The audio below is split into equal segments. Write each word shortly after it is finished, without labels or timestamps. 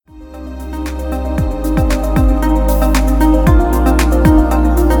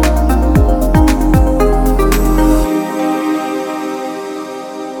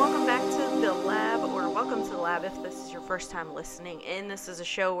This is a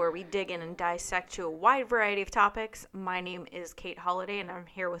show where we dig in and dissect to a wide variety of topics. My name is Kate Holliday, and I'm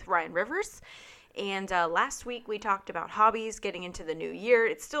here with Ryan Rivers. And last week we talked about hobbies, getting into the new year.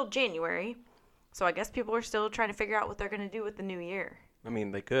 It's still January, so I guess people are still trying to figure out what they're going to do with the new year. I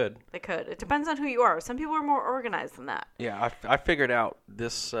mean, they could. They could. It depends on who you are. Some people are more organized than that. Yeah, I figured out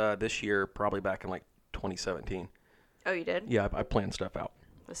this year probably back in like 2017. Oh, you did? Yeah, I planned stuff out.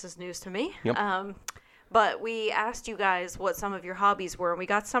 This is news to me. Yep. But we asked you guys what some of your hobbies were, and we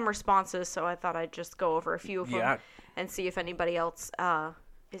got some responses, so I thought I'd just go over a few of them and see if anybody else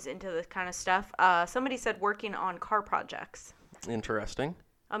is into this kind of stuff. Somebody said working on car projects. Interesting.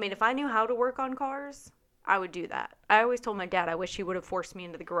 I mean, if I knew how to work on cars, I would do that. I always told my dad I wish he would have forced me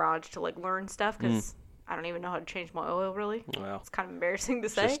into the garage to, like, learn stuff, because I don't even know how to change my oil, really. Well, it's kind of embarrassing to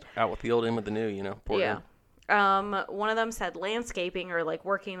say. Just out with the old, in with the new, you know. Poor yeah. One of them said landscaping or, like,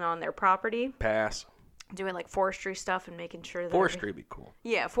 working on their property. Pass. Doing, like, forestry stuff and making sure that... Forestry would be cool.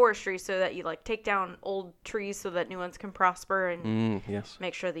 Yeah, forestry, so that you, like, take down old trees so that new ones can prosper and yes.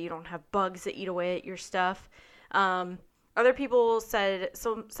 make sure that you don't have bugs that eat away at your stuff. Other people said...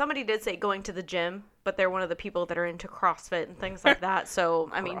 So somebody did say going to the gym, but they're one of the people that are into CrossFit and things like that. So,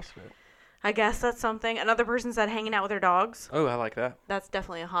 I mean, I guess that's something. Another person said hanging out with their dogs. Oh, I like that. That's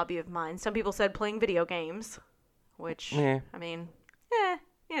definitely a hobby of mine. Some people said playing video games, which, I mean,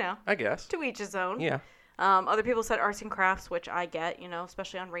 you know. I guess. To each his own. Yeah. Other people said arts and crafts, which I get, you know,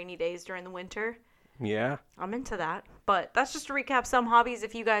 especially on rainy days during the winter. Yeah. I'm into that. But that's just to recap some hobbies.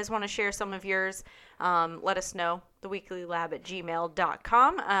 If you guys want to share some of yours, let us know.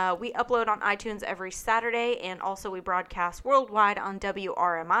 theweeklylab@gmail.com. We upload on iTunes every Saturday, and also we broadcast worldwide on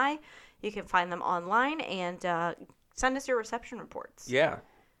WRMI. You can find them online and send us your reception reports. Yeah.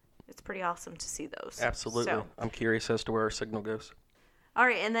 It's pretty awesome to see those. Absolutely. So, I'm curious as to where our signal goes. all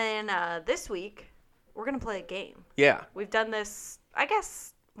right, and then this week, we're going to play a game. Yeah. We've done this, I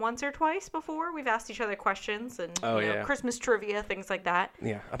guess, once or twice before. We've asked each other questions and Christmas trivia, things like that.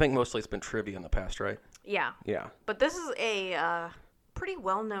 Yeah. I think mostly it's been trivia in the past, right? Yeah. Yeah. But this is a pretty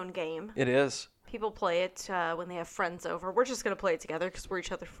well-known game. It is. People play it when they have friends over. We're just going to play it together because we're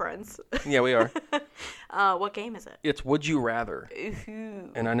each other's friends. Yeah, we are. What game is it? It's Would You Rather.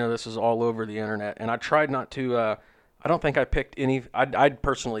 Ooh. And I know this is all over the internet. And I tried not to... I don't think I picked any... I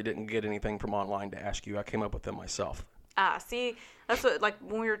personally didn't get anything from online to ask you. I came up with them myself. See, that's what, like,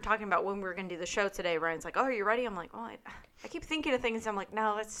 when we were talking about when we were going to do the show today, Ryan's like, oh, are you ready? I'm like, oh, I keep thinking of things. I'm like,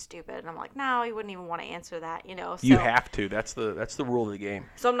 no, that's stupid. And I'm like, no, he wouldn't even want to answer that, you know. So, you have to. That's the rule of the game.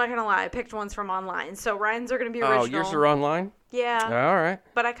 So I'm not going to lie. I picked ones from online. So Ryan's are going to be original. Oh, yours are online? Yeah. All right.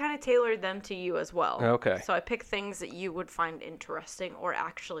 But I kind of tailored them to you as well. Okay. So I picked things that you would find interesting or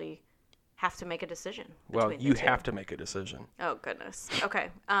actually have to make a decision. Well, you have to make a decision. Oh, goodness.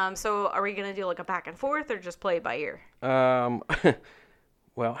 Okay. So are we going to do like a back and forth or just play it by ear?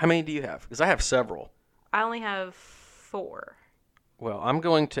 Well, how many do you have? Because I have several. I only have 4. Well, I'm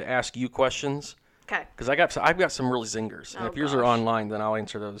going to ask you questions. Okay. Because I've got some real zingers. And if yours are online, then I'll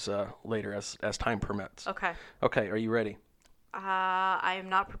answer those later as time permits. Okay. Okay, are you ready? I am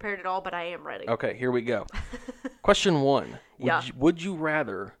not prepared at all, but I am ready. Okay, here we go. Question 1. Yeah. Would you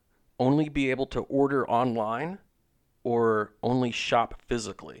rather only be able to order online or only shop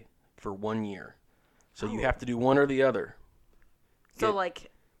physically for 1 year? So you have to do one or the other. So, like,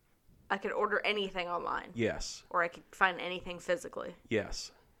 I could order anything online? Yes. Or I could find anything physically?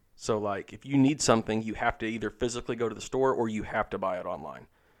 Yes. So, like, if you need something, you have to either physically go to the store or you have to buy it online.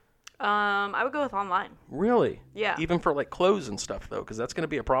 I would go with online. Really? Yeah. Even for, like, clothes and stuff, though, because that's going to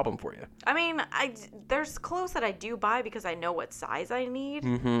be a problem for you. I mean, there's clothes that I do buy because I know what size I need.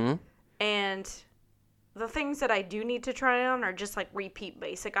 Mm-hmm. And the things that I do need to try on are just like repeat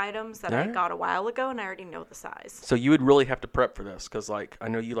basic items that I got a while ago, and I already know the size. So you would really have to prep for this because, like, I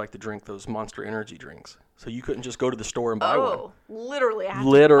know you like to drink those Monster Energy drinks. So you couldn't just go to the store and buy one. Oh, literally. I have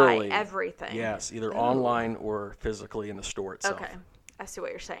to buy everything. Yes, either online or physically in the store itself. Okay. I see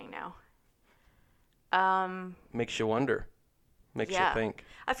what you're saying now. Makes you wonder. Makes you think.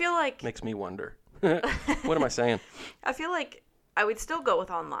 I feel like... Makes me wonder. What am I saying? I feel like I would still go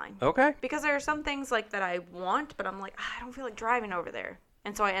with online. Okay. Because there are some things like that I want, but I'm like, I don't feel like driving over there.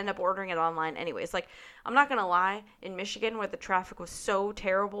 And so I end up ordering it online anyways. Like, I'm not going to lie. In Michigan, where the traffic was so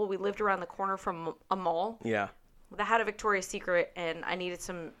terrible, we lived around the corner from a mall. Yeah. That had a Victoria's Secret, and I needed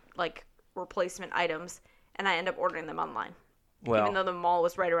some, like, replacement items, and I ended up ordering them online. Well, even though the mall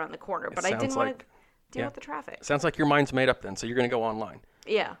was right around the corner. But I didn't want to deal with the traffic. Sounds like your mind's made up then, so you're going to go online.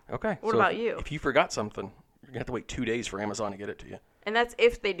 Yeah. Okay. What about you? If you forgot something, you're going to have to wait 2 days for Amazon to get it to you. And that's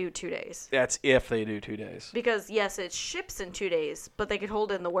if they do 2 days. That's if they do 2 days. Because, yes, it ships in 2 days, but they could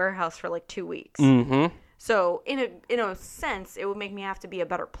hold it in the warehouse for like 2 weeks. Mm-hmm. So in a sense, it would make me have to be a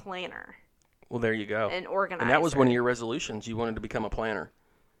better planner Well, there you go. and organizer. And that was one of your resolutions. You wanted to become a planner.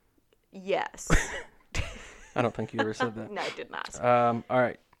 Yes. I don't think you ever said that. No, I did not. All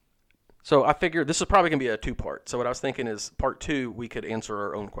right. So I figured this is probably going to be a 2-part. So what I was thinking is part 2, we could answer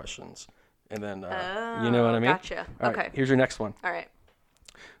our own questions. And then, you know what I mean? Gotcha. All right, Okay. here's your next one. All right.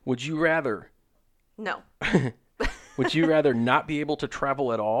 Would you rather No. Would you rather not be able to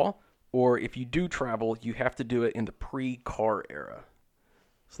travel at all, or if you do travel, you have to do it in the pre-car era?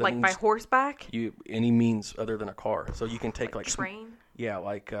 So that Like by means horseback? any means other than a car. So you can take like Train? yeah,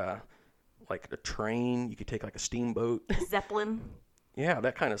 like a train. You could take like a steamboat. Zeppelin? Yeah,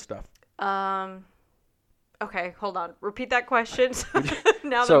 that kind of stuff. Okay, hold on. Repeat that question.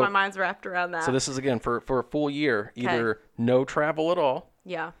 Now So- that my mind's wrapped around that. So this is again for a full year, either no travel at all,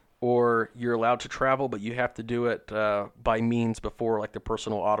 Yeah. or you're allowed to travel, but you have to do it by means before like the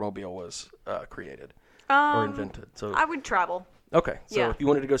personal automobile was created or invented. So I would travel. okay, so Yeah. if you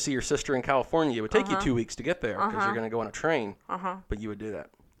wanted to go see your sister in California, it would take you 2 weeks to get there because you're going to go on a train. But you would do that.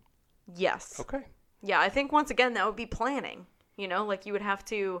 Yes. Okay. Yeah, I think once again that would be planning. You know, like you would have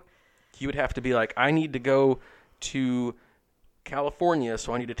to. You would have to be like, I need to go to California,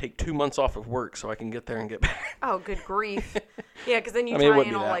 so I need to take 2 months off of work so I can get there and get back. Oh, good grief. Yeah, because then you I mean, it tie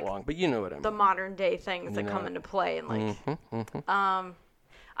wouldn't in be all that like long, but you know what I mean. the modern day things that know come it. into play and like. Mm-hmm.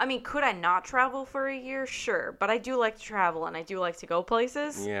 I mean, could I not travel for a year? Sure, but I do like to travel and I do like to go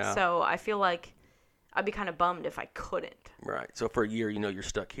places. Yeah. So I feel like I'd be kind of bummed if I couldn't. Right. So for a year, you're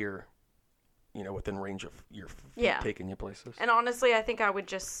stuck here, within range of your feet Yeah. taking you places. And honestly, I think I would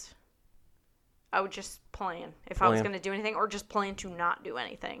just plan if I was Plan. going to do anything, or just plan to not do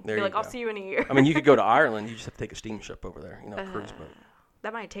anything. There Be you like, I'll go. see you in a year. I mean, you could go to Ireland. You just have to take a steamship over there, a cruise boat.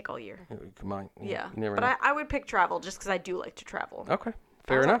 That might take all year. Come on. Yeah, You never but know. I would pick travel just because I do like to travel. Okay.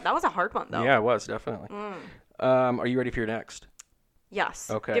 Fair enough. That was a hard one though. Yeah, it was, definitely. Are you ready for your next? Yes.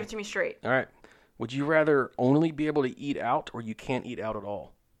 Okay. Give it to me straight. All right. Would you rather only be able to eat out, or you can't eat out at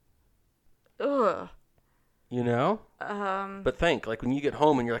all? Ugh. But think, like when you get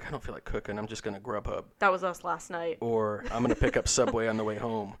home and you're like, I don't feel like cooking, I'm just going to Grubhub. That was us last night. Or I'm going to pick up Subway on the way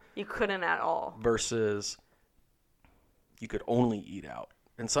home. You couldn't at all. Versus you could only eat out.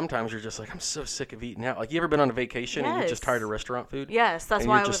 And sometimes you're just like, I'm so sick of eating out. Like, you ever been on a vacation and you're just Yes. tired of restaurant food? Yes, that's and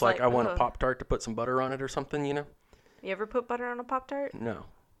why you're I just was like, I want a ugh. Pop-Tart to put some butter on it or something, You ever put butter on a Pop-Tart? No.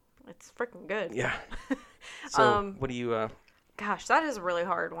 It's freaking good. Yeah. So, what do you... Gosh, that is a really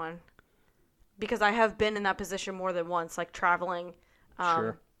hard one. Because I have been in that position more than once, like traveling,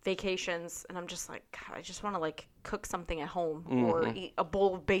 Sure. vacations, and I'm just like, God, I just want to like cook something at home or eat a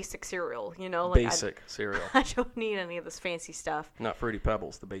bowl of basic cereal, Like basic cereal. I don't need any of this fancy stuff. Not Fruity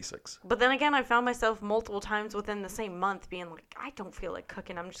Pebbles, the basics. But then again, I found myself multiple times within the same month being like, I don't feel like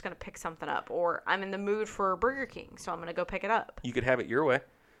cooking. I'm just going to pick something up. Or I'm in the mood for Burger King, so I'm going to go pick it up. You could have it your way,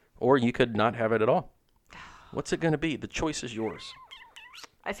 or you could not have it at all. What's it going to be? The choice is yours.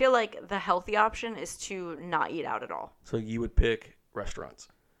 I feel like the healthy option is to not eat out at all. So you would pick restaurants.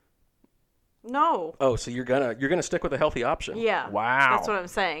 No. Oh, so you're gonna stick with a healthy option? Yeah. Wow. That's what I'm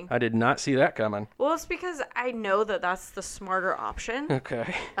saying. I did not see that coming. Well, it's because I know that that's the smarter option.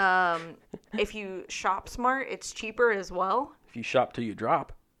 Okay. If you shop smart, it's cheaper as well. If you shop till you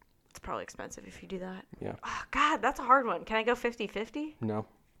drop. It's probably expensive if you do that. Yeah. Oh, God, that's a hard one. Can I go 50-50? No.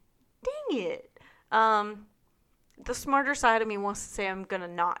 Dang it. The smarter side of me wants to say I'm going to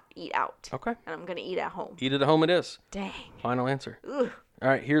not eat out. Okay. And I'm going to eat at home. Eat it at home. It is. Dang. Final answer. Ugh. All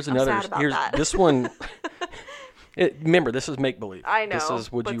right. Here's another. sad about here's that. this one. Remember, this is make believe. I know. This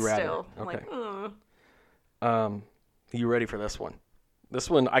is would but you rather. Still, I'm Okay. like, ugh. You ready for this one? This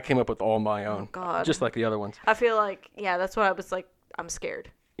one I came up with all my own. God. Just like the other ones. I feel like, yeah, that's what I was like. I'm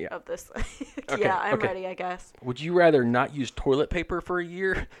scared Yeah. of this. Okay, Yeah, I'm okay. ready, I guess. Would you rather not use toilet paper for a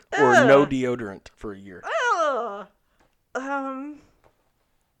year or no deodorant for a year? Ugh.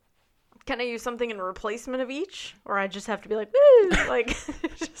 Can I use something in replacement of each, or I just have to be like, woo, like,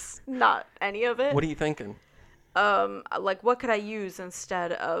 just not any of it? What are you thinking? Like, what could I use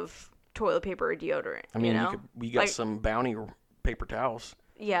instead of toilet paper or deodorant? I mean, you know? we got Like, some Bounty paper towels.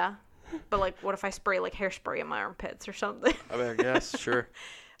 Yeah, but like, what if I spray like hairspray in my armpits or something? I mean, I guess, sure.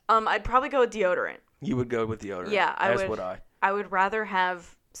 I'd probably go with deodorant. You would go with deodorant. Yeah, As would I. I would rather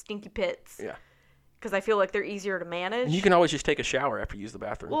have stinky pits. Yeah. Because I feel like they're easier to manage. And you can always just take a shower after you use the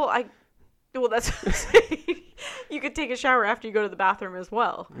bathroom. Well, that's what I'm saying. You could take a shower after you go to the bathroom as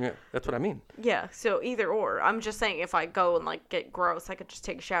well. Yeah, that's what I mean. Yeah, so either or. I'm just saying if I go and like get gross, I could just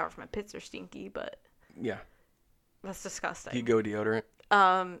take a shower if my pits are stinky, but Yeah. that's disgusting. You go deodorant.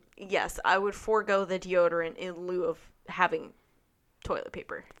 Yes, I would forego the deodorant in lieu of having toilet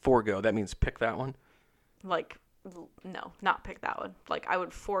paper. Forego. That means pick that one. like, no, not pick that one. Like, I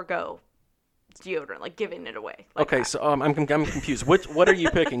would forego deodorant, like giving it away. Like Okay, that. so I'm confused. What are you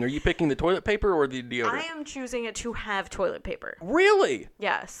picking? Are you picking the toilet paper or the deodorant? I am choosing it to have toilet paper. Really?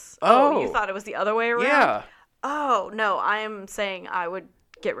 Yes. Oh. You thought it was the other way around? Yeah. Oh, no, I am saying I would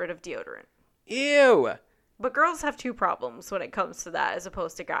get rid of deodorant. Ew. But girls have two problems when it comes to that as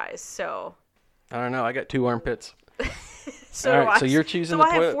opposed to guys, so... I don't know. I got 2 armpits. So, All right, so you're choosing the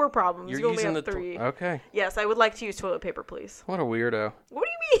I toilet. have 4 problems. You're You only using have the 3. Okay. Yes, I would like to use toilet paper, please. What a weirdo. What do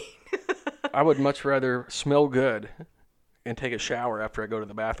you mean? I would much rather smell good and take a shower after I go to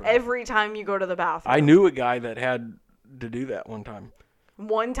the bathroom. Every time you go to the bathroom. I knew a guy that had to do that one time.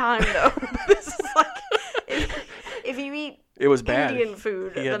 One time, though. This is like... If you eat It was bad. Indian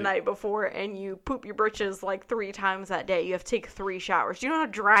food He the had to- night before and you poop your britches like 3 times that day, you have to take 3 showers. Do you know how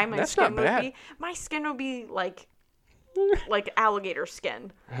dry my That's skin not bad. would be? My skin would be like alligator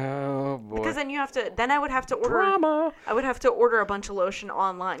skin. Oh boy. Because then I would have to order Drama. I would have to order a bunch of lotion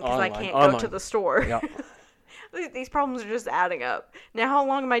online because I Online, can't go online. to the store. Yeah. These problems are just adding up. Now, how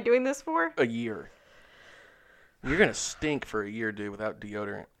long am I doing this for? A year. You're gonna stink for a year, dude, without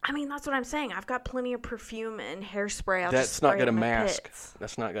deodorant. I mean, that's what I'm saying. I've got plenty of perfume and hairspray. I'll just That's not spray gonna in my mask. pits.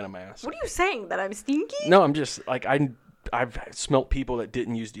 That's not gonna mask. What are you saying? That I'm stinky? No, I'm just like I've smelt people that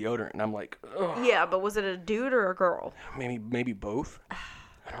didn't use deodorant, and I'm like, ugh, Yeah, but was it a dude or a girl? maybe both.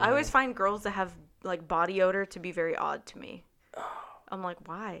 I always find girls that have like body odor to be very odd to me. I'm like,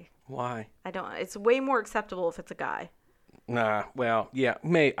 why? Why? I don't. It's way more acceptable if it's a guy. Nah. Well, yeah.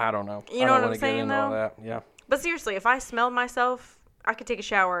 I don't know. You know I don't what I'm wanna get saying, into all though? that. Yeah. But seriously, if I smelled myself, I could take a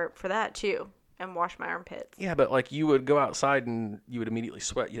shower for that too and wash my armpits. Yeah, but like you would go outside and you would immediately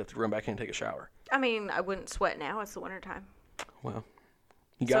sweat. You have to run back in and take a shower. I mean, I wouldn't sweat now. It's the wintertime. Well,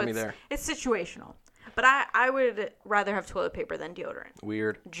 you got me there. It's situational. But I would rather have toilet paper than deodorant.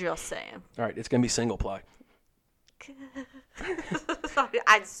 Weird. Just saying. All right, it's gonna be single ply.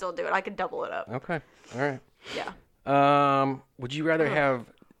 I'd still do it. I could double it up. Okay. All right. Yeah. Would you rather have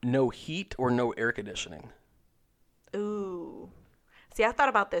no heat or no air conditioning? Ooh. See, I thought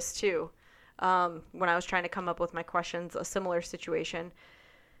about this too. When I was trying to come up with my questions, a similar situation.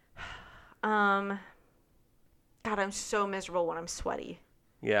 God, I'm so miserable when I'm sweaty.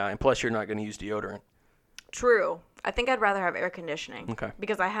 Yeah, and plus you're not gonna use deodorant. True. I think I'd rather have air conditioning. Okay.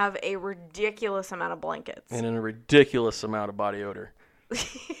 Because I have a ridiculous amount of blankets. And in a ridiculous amount of body odor.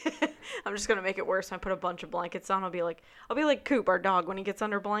 I'm just gonna make it worse. I put a bunch of blankets on. I'll be like Coop, our dog, when he gets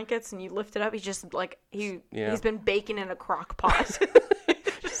under blankets and you lift it up. He's just like he's been baking in a crock pot. It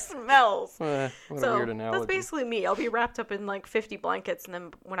just smells. What a So weird analogy. that's basically me. I'll be wrapped up in like 50 blankets, and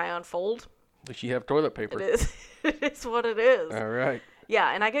then when I unfold, At least you have toilet paper. it is it's what it is. All right.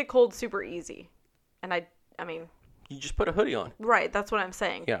 Yeah, and I get cold super easy, and I mean, You just put a hoodie on. right? That's what I'm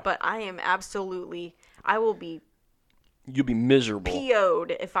saying. Yeah. But I am absolutely. I will be You'll be miserable.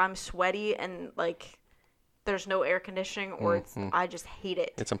 PO'd if I'm sweaty and like there's no air conditioning or I just hate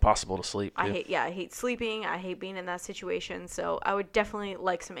it. It's impossible to sleep. I Too. hate sleeping. I hate being in that situation. So I would definitely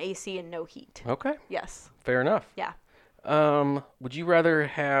like some AC and no heat. Okay. Yes. Fair enough. Yeah. Would you rather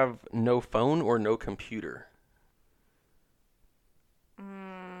have no phone or no computer?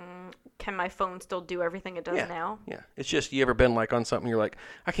 Can my phone still do everything it does now? Yeah. It's just you ever been like on something you're like,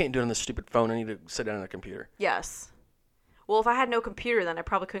 I can't do it on this stupid phone. I need to sit down on a computer. Yes. Well, if I had no computer, then I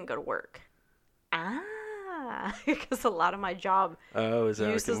probably couldn't go to work. Because a lot of my job Oh, is that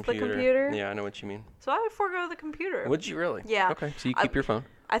uses a the computer? computer. Yeah, I know what you mean. So I would forego the computer. Would you really? Yeah. Okay, so you keep your phone.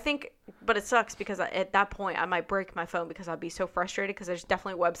 I think, but it sucks because at that point I might break my phone because I'd be so frustrated because there's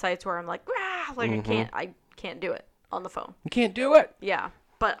definitely websites where I'm like, I can't do it on the phone. You can't do it. Yeah,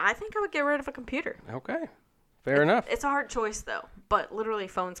 but I think I would get rid of a computer. Okay. Fair enough. It's a hard choice though, but literally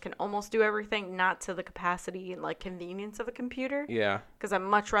phones can almost do everything, not to the capacity and like convenience of a computer. Yeah, Because I'd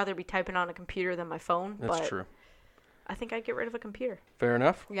much rather be typing on a computer than my phone. that's but true. I think I'd get rid of a computer. Fair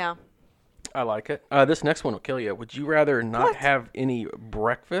enough. Yeah. I like it. This next one will kill you. Would you rather not What? have any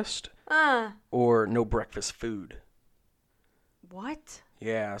breakfast or no breakfast food? What?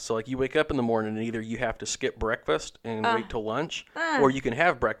 Yeah, so like you wake up in the morning and either you have to skip breakfast and wait till lunch, or you can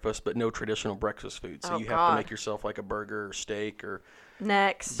have breakfast but no traditional breakfast food. So Oh, you have God. to make yourself like a burger or steak or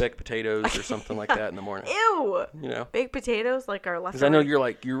Next. baked potatoes or something like that in the morning. Ew. You know, Baked potatoes like our leftover. because I know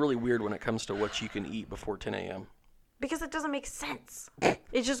you're really weird when it comes to what you can eat before 10 a.m. Because it doesn't make sense.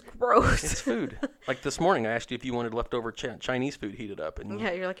 It's just gross. It's food. Like this morning, I asked you if you wanted leftover Chinese food heated up, and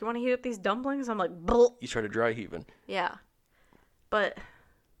Yeah, you're like, you want to heat up these dumplings? I'm like, Bleh. you started dry heaving. Yeah. But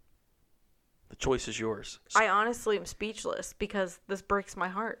The choice is yours. I honestly am speechless because this breaks my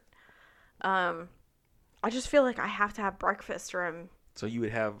heart. I just feel like I have to have breakfast or I'm... So you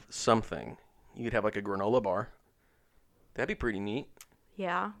would have something. You could have like a granola bar. That'd be pretty neat.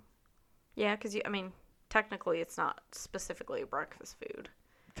 Yeah. Yeah, because, technically it's not specifically a breakfast food.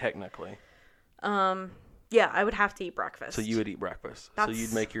 Technically. Yeah, I would have to eat breakfast. So you would eat breakfast. So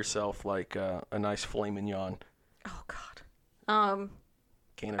you'd make yourself like a nice filet mignon. Oh, God.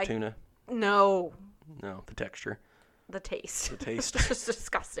 Can of tuna. No. No, the texture. The taste. The taste. It's just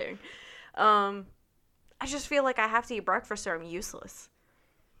disgusting. I just feel like I have to eat breakfast or I'm useless.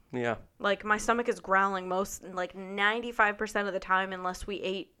 Yeah. Like, my stomach is growling 95% of the time, unless we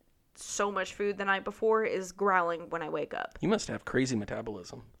ate so much food the night before, is growling when I wake up. You must have crazy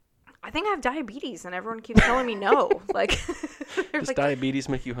metabolism. I think I have diabetes, and everyone keeps telling me no. Does diabetes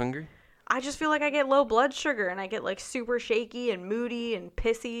make you hungry? I just feel like I get low blood sugar, and I get, super shaky and moody and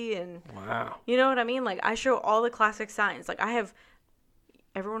pissy, and... Wow. You know what I mean? I show all the classic signs.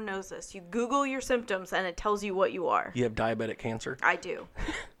 Everyone knows this. You Google your symptoms, and it tells you what you are. You have diabetic cancer? I do.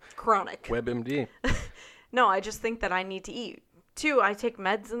 Chronic. WebMD. No, I just think that I need to eat. 2, I take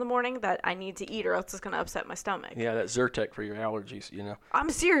meds in the morning that I need to eat or else it's going to upset my stomach. Yeah, that's Zyrtec for your allergies, I'm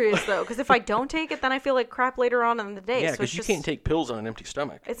serious, though, because if I don't take it, then I feel like crap later on in the day. Yeah, because you can't take pills on an empty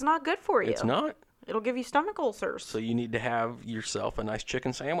stomach. It's not good for you. It's not? It'll give you stomach ulcers. So you need to have yourself a nice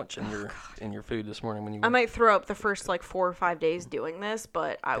chicken sandwich in your food this morning when you I might throw up the first, 4 or 5 days doing this,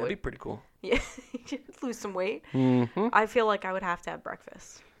 but That'd be pretty cool. Yeah, lose some weight. Mm-hmm. I feel like I would have to have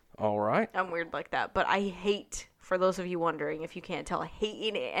breakfast. All right. I'm weird like that, but I hate... For those of you wondering, if you can't tell, I hate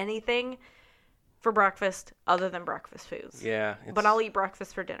eating anything for breakfast other than breakfast foods. Yeah. But I'll eat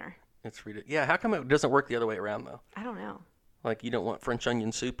breakfast for dinner. It's ridiculous. Yeah, how come it doesn't work the other way around, though? I don't know. Like, you don't want French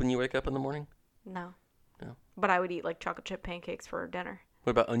onion soup when you wake up in the morning? No. No. But I would eat, chocolate chip pancakes for dinner.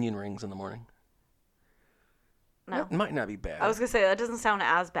 What about onion rings in the morning? No. That might not be bad. I was going to say, that doesn't sound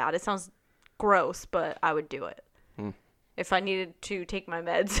as bad. It sounds gross, but I would do it. If I needed to take my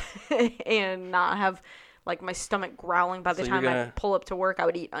meds and not have... my stomach growling by the time I pull up to work, I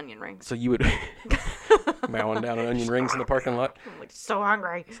would eat onion rings. So you would mowing down on onion rings in the parking lot? I'm so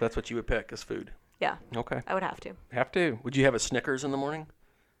hungry. So that's what you would pick as food? Yeah. Okay. I would have to. Have to. Would you have a Snickers in the morning?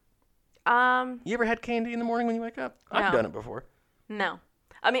 You ever had candy in the morning when you wake up? No. I've done it before. No.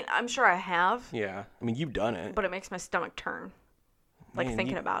 I'm sure I have. Yeah. You've done it. But it makes my stomach turn.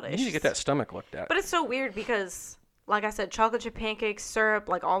 Thinking about it. You need to get that stomach looked at. But it's so weird because, like I said, chocolate chip pancakes, syrup,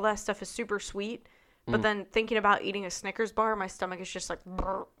 all that stuff is super sweet. But then thinking about eating a Snickers bar, my stomach is just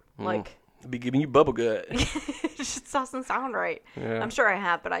brr, It'd be giving you bubble gut. It just doesn't sound right. Yeah. I'm sure I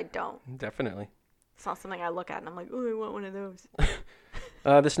have, but I don't. Definitely. It's not something I look at and I'm like, oh, I want one of those.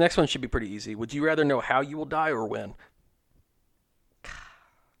 This next one should be pretty easy. Would you rather know how you will die or when?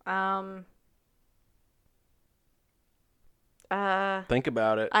 Think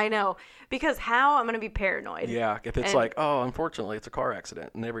about it. I know. Because how, I'm going to be paranoid. Yeah, if it's unfortunately, it's a car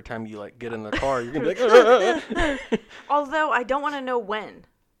accident. And every time you, get in the car, you're going to be like, Although, I don't want to know when.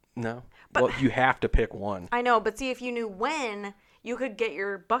 No. Well, you have to pick one. I know, but see, if you knew when, you could get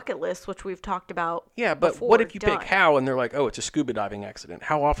your bucket list, which we've talked about. Yeah, but what if you pick how and they're like, oh, it's a scuba diving accident?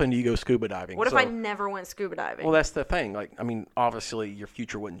 How often do you go scuba diving? What if I never went scuba diving? Well, that's the thing. Obviously, your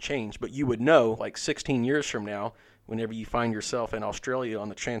future wouldn't change, but you would know, 16 years from now, whenever you find yourself in Australia on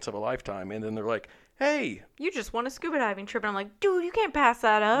the chance of a lifetime, and then they're like, hey. You just won a scuba diving trip, and I'm like, dude, you can't pass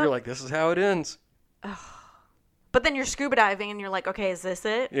that up. You're like, this is how it ends. But then you're scuba diving, and you're like, okay, is this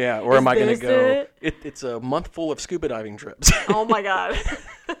it? Yeah, or am I going to go? It's a month full of scuba diving trips. Oh, my God.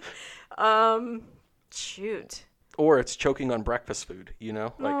 Shoot. Or it's choking on breakfast food,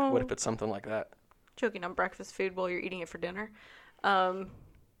 No. What if it's something like that? Choking on breakfast food while you're eating it for dinner?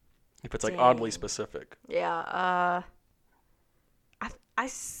 If it's, oddly specific. Yeah, I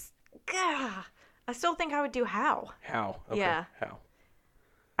still think I would do how. How? Okay. Yeah. How?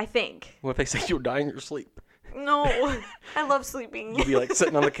 I think. What if they say you'll die in your sleep? No, I love sleeping. You'd be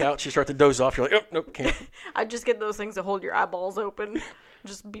sitting on the couch, you start to doze off, you're like, oh, nope, can't. I'd just get those things that hold your eyeballs open.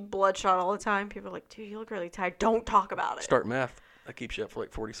 Just be bloodshot all the time. People are like, dude, you look really tired. Don't talk about it. Start meth. That keeps you up for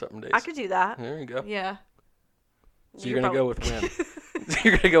 40-something days. I could do that. There you go. Yeah. So you're going to go with when?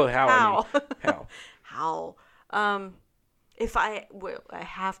 You're going to go with how. How? How? How? If I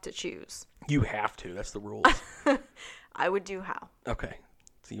have to choose. You have to. That's the rules. I would do how. Okay.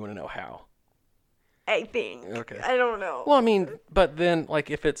 So you want to know how. I think. Okay. I don't know. Well, but then,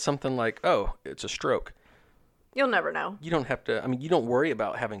 if it's something it's a stroke. You'll never know. You don't have to, you don't worry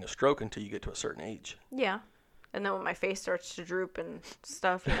about having a stroke until you get to a certain age. Yeah. And then when my face starts to droop and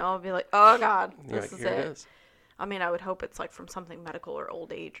stuff, I'll be like, oh, God, this is it. I would hope it's from something medical or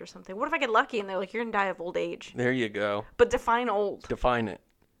old age or something. What if I get lucky and they're like, you're going to die of old age? There you go. But define old. Define it.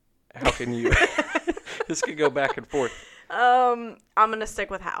 How can you? This could go back and forth. I'm gonna stick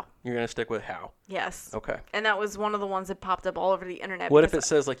with how. You're gonna stick with how. Yes. Okay. And that was one of the ones that popped up all over the internet. What if it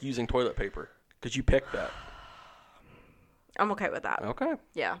says like using toilet paper? Because you picked that. I'm okay with that. Okay.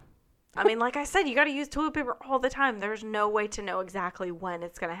 Yeah. I mean, like I said, you got to use toilet paper all the time. There's no way to know exactly when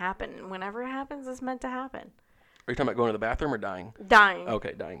it's going to happen. Whenever it happens, it's meant to happen. Are you talking about going to the bathroom or dying? Dying.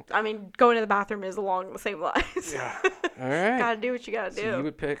 Okay, dying. I mean, going to the bathroom is along the same lines. Yeah. All right. Got to do what you got to do. So you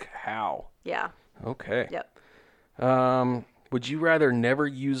would pick how. Yeah. Okay. Yep. Would you rather never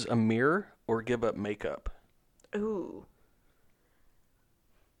use a mirror or give up makeup? Ooh.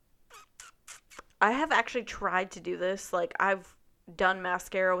 I have actually tried to do this. Like, I've done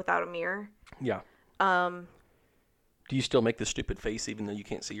mascara without a mirror. Yeah. Do you still make the stupid face even though you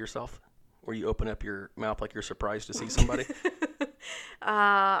can't see yourself? Or you open up your mouth like you're surprised to see somebody?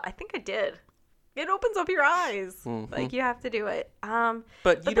 I think I did. It opens up your eyes. Mm-hmm. Like, you have to do it.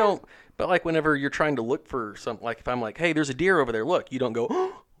 But you don't, but like whenever you're trying to look for something, like if I'm like, hey, there's a deer over there, look, you don't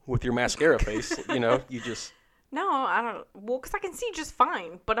go with your mascara face, you just. No, I don't. Well, because I can see just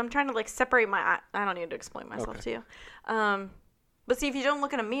fine, but I'm trying to like separate my eye. I don't need to explain myself to you. But see, if you don't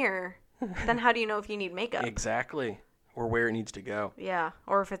look in a mirror, then how do you know if you need makeup? Exactly. Or where it needs to go. Yeah,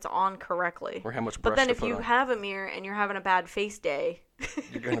 or if it's on correctly. Or how much brush But then to if put you on. have a mirror and you're having a bad face day,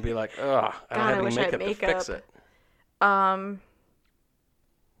 You're going to be like, ugh, I don't God, I have any wish I had makeup to fix makeup. it.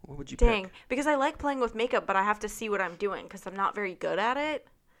 What would you dang. pick? Because I like playing with makeup, but I have to see what I'm doing because I'm not very good at it.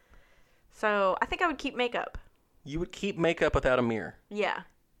 So I think I would keep makeup. You would keep makeup without a mirror. Yeah.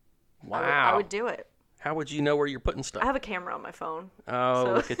 Wow. I would do it. How would you know where you're putting stuff? I have a camera on my phone. Oh,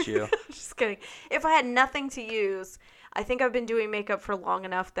 so- look at you. Just kidding. If I had nothing to use, I think I've been doing makeup for long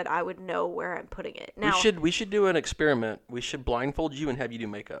enough that I would know where I'm putting it. Now, We should do an experiment. We should blindfold you and have you do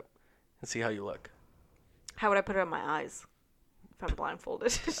makeup and see how you look. how would I put it on my eyes if I'm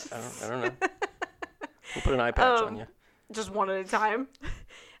blindfolded? I don't know. We'll put an eye patch on you. Just one at a time.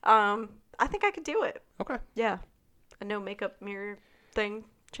 I think I could do it. Okay. Yeah. A no makeup mirror thing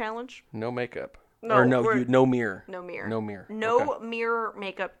challenge. No makeup. No, or no, we're- no mirror. No mirror. No mirror. No Okay. mirror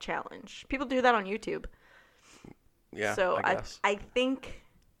makeup challenge. People do that on YouTube. Yeah, So I guess. I think,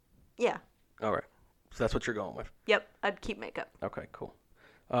 yeah. All right. So that's what you're going with. Yep. I'd keep makeup. Okay, cool.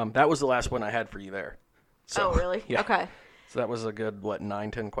 That was the last one I had for you there. So, Oh, really? Yeah. Okay. So that was a good,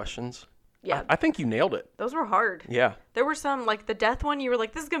 9, 10 questions? Yeah. I think you nailed it. Those were hard. Yeah. There were some, like the death one, you were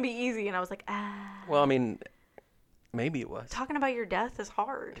like, this is going to be easy. And I was like, Well, I mean, maybe it was. talking about your death is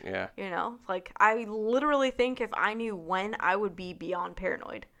hard. Yeah. You know, like I literally think if I knew when, I would be beyond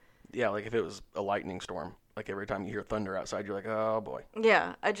paranoid. Yeah, like if it was a lightning storm, like every time you hear thunder outside, you're like, oh boy.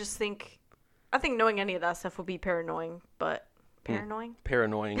 Yeah. I think knowing any of that stuff would be paranoid, but paranoid?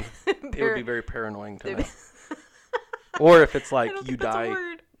 Paranoying. It would be very paranoying to It'd know. be- Or if it's like I don't you think that's a die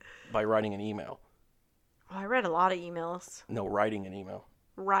word. by writing an email. Oh, I read a lot of emails. No, writing an email.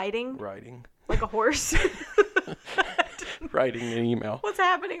 Riding Writing. like a horse. Writing an email. What's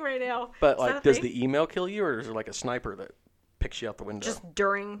happening right now? But Is like, that a does thing? the email kill you, or is there like a sniper that picks you out the window? Just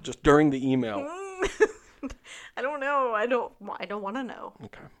during? Just during the email. I don't know. I don't want to know,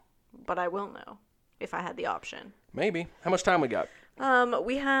 Okay. but I will know if I had the option. Maybe. How much time we got?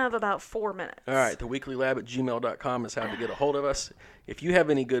 We have about 4 minutes. All right. theweeklylab@gmail.com is how to get a hold of us. If you have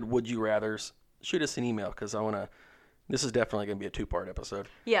any good would you rathers, shoot us an email because I want to. This is definitely going to be a 2-part episode.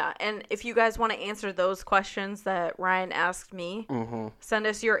 Yeah, and if you guys want to answer those questions that Ryan asked me, send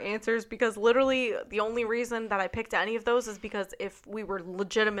us your answers because literally the only reason that I picked any of those is because if we were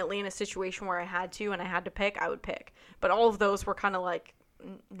legitimately in a situation where I had to and I had to pick, I would pick. But all of those were kind of like,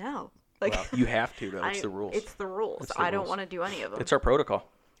 no. Like, Well, you have to, though. It's I- the rules. It's the rules. It's the I don't rules. want to do any of them. It's our protocol.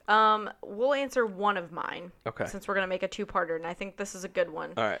 We'll answer one of mine. Okay. Since we're gonna make a 2-parter, and I think this is a good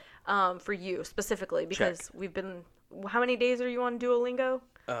one. All right. For you specifically because we've been. How many days are you on Duolingo?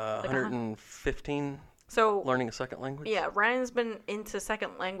 115 So learning a second language. yeah, Ryan's been into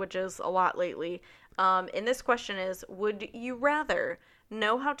second languages a lot lately. And this question is: would you rather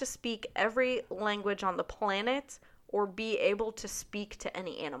know how to speak every language on the planet, or be able to speak to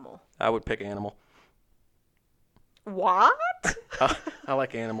any animal? I would pick animal. What? I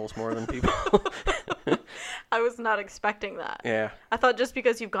like animals more than people. I was not expecting that. Yeah. I thought just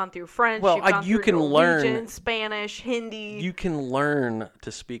because you've gone through French, Well, you've gone you through can Norwegian, learn- Spanish, Hindi. You can learn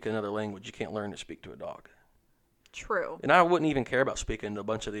to speak another language. You can't learn to speak to a dog. True. And I wouldn't even care about speaking to a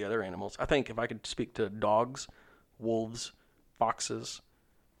bunch of the other animals. I think if I could speak to dogs, wolves, foxes,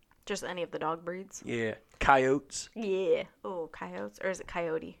 Just any of the dog breeds. yeah, coyotes, Yeah. Oh, coyotes, or is it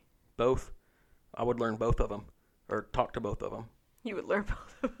coyote? both, I would learn both of them or talk to both of them. You would learn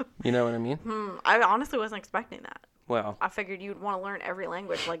both of them. You know what I mean? I honestly wasn't expecting that. Well, I figured you'd want to learn every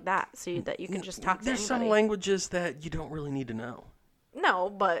language like that so that you can just talk to there's anybody. some languages that you don't really need to know. No,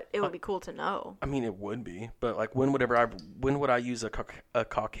 but it would be cool to know. I mean, it would be, but like when would I use a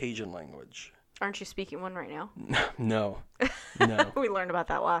Caucasian language? Aren't you speaking one right now? No. We learned about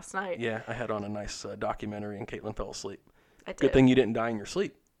that last night. Yeah, I had on a nice documentary and Caitlin fell asleep. I did. Good thing you didn't die in your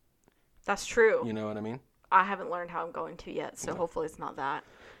sleep. That's true. You know what I mean? I haven't learned how I'm going to yet, so hopefully it's not that.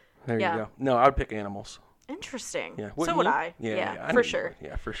 There you go. No, I would pick animals. Interesting. Yeah. So would I. Yeah, I for knew you sure. would.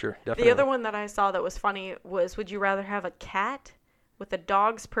 Yeah, for sure. Definitely. The other one that I saw that was funny was, would you rather have a cat with a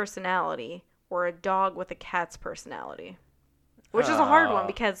dog's personality or a dog with a cat's personality? Which is a hard one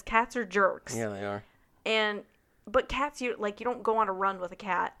because cats are jerks. Yeah, they are. But cats, you don't go on a run with a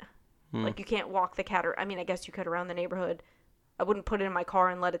cat. Like, you can't walk the cat, or I mean, I guess you could around the neighborhood. I wouldn't put it in my car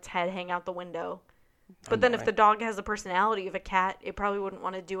and let its head hang out the window. But then if the dog has the personality of a cat, it probably wouldn't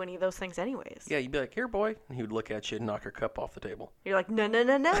want to do any of those things anyways. Yeah, you'd be like, "Here, boy," and he would look at you and knock your cup off the table. You're like, no, no,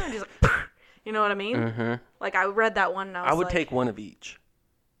 no, no. And he's like, you know what I mean? Mm-hmm. Like, I read that one and I would like, take one of each.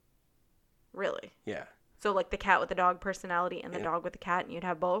 Really? Yeah. So, like, the cat with the dog personality and the dog with the cat, and you'd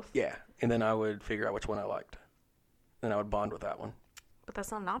have both? Yeah, and then I would figure out which one I liked. Then I would bond with that one. But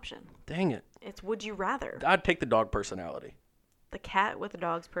that's not an option. Dang it. It's would you rather. I'd take the dog personality. The cat with the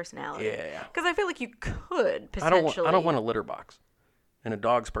dog's personality. Yeah. Because I feel like you could potentially. I don't want a litter box. And a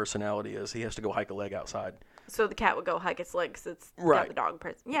dog's personality is he has to go hike a leg outside. So the cat would go hike its legs. It's Right. got the dog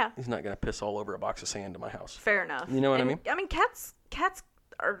person. Yeah. He's not going to piss all over a box of sand in my house. Fair enough. You know what I And, mean? I mean, cats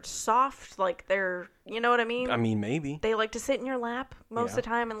are soft. Like, they're, you know what I mean? I mean, maybe. They like to sit in your lap most of the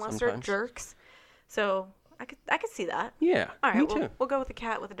time unless they're sometimes. jerks. So I could see that. Yeah, All right, me too. we'll go with the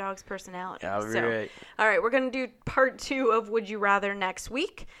cat with the dog's personality. Yeah, right. All right, we're going to do part 2 of Would You Rather next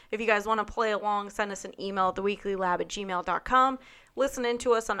week. If you guys want to play along, send us an email at theweeklylab@gmail.com. Listen in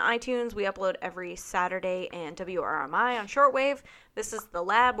to us on iTunes. We upload every Saturday and WRMI on shortwave. This is The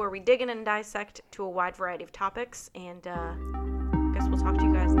Lab, where we dig in and dissect to a wide variety of topics. And I guess we'll talk to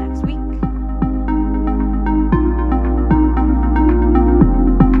you guys next